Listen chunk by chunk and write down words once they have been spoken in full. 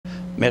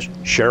Miss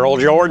Sheryl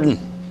Jordan.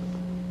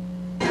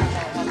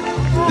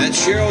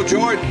 That's Sheryl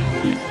Jordan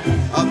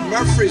of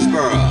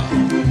Murfreesboro.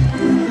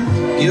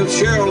 Give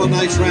Sheryl a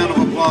nice round of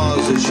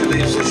applause as she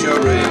leaves the show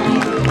ring.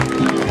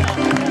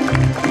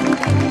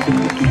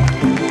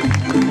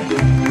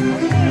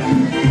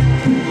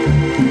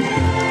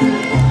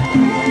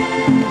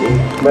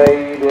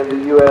 Made in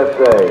the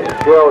USA.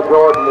 Sheryl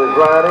Jordan is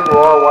riding.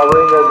 Roy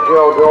Waringa and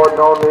Sheryl Jordan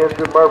on the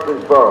entry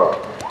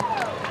Murfreesboro.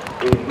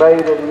 He's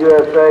made in the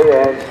USA,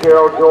 and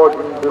Sheryl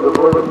Jordan to the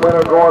blue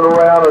winner going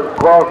around as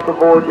across the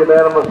board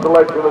unanimous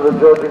selection of the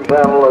judging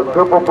panel. A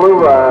triple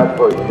blue ride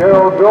for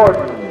Sheryl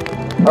Jordan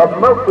of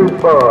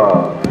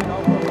Murfreesboro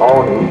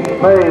on He's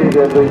Made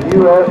in the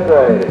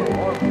USA.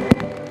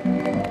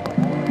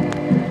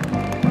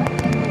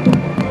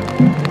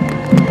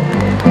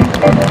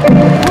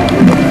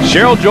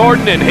 Sheryl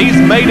Jordan, and He's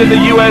Made in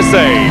the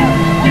USA.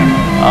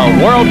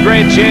 A World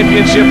Grand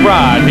Championship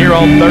ride here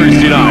on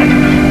Thursday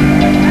night.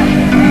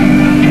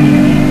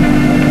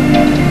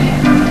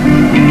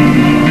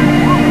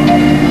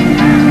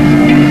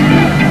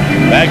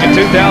 Back in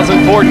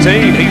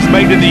 2014, He's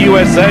Made in the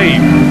USA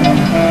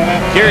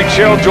carried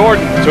Sheryl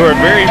Jordan to her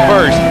very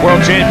first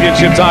World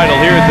Championship title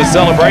here at the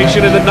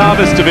Celebration in the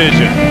novice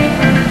division.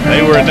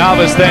 They were a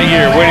novice that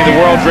year, winning the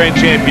World Grand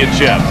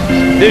Championship.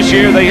 This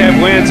year, they have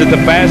wins at the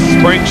Fast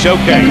Spring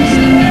Showcase,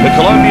 the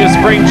Columbia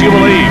Spring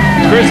Jubilee,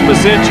 Christmas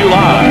in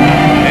July,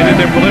 and in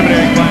their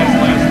preliminary class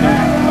last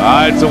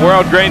night. It's a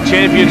World Grand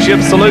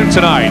Championship salute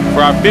tonight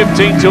for our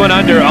 15 to and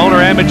under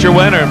owner amateur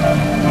winner.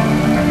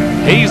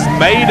 He's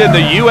made in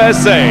the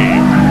USA.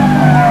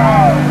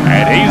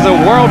 And he's a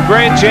World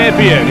Grand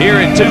Champion here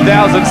in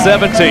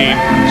 2017.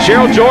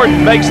 Sheryl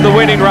Jordan makes the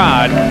winning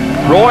ride.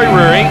 Roy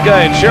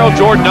Waringa and Sheryl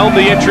Jordan own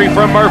the entry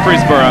from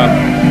Murfreesboro.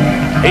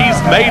 He's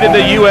made in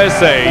the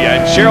USA.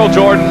 And Sheryl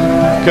Jordan,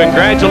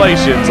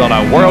 congratulations on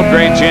a World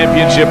Grand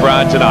Championship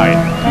ride tonight.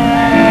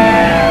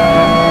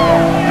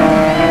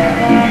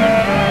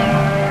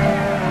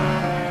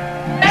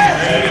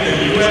 Made in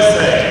the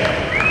USA.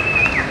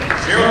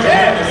 Sheryl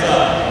Jordan is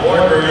up. Roy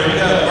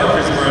Waringa,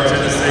 Murfreesboro,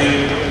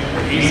 Tennessee.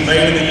 He's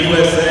made in the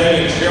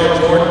USA, and Sheryl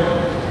Jordan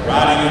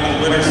riding in the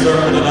winner's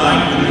circle tonight.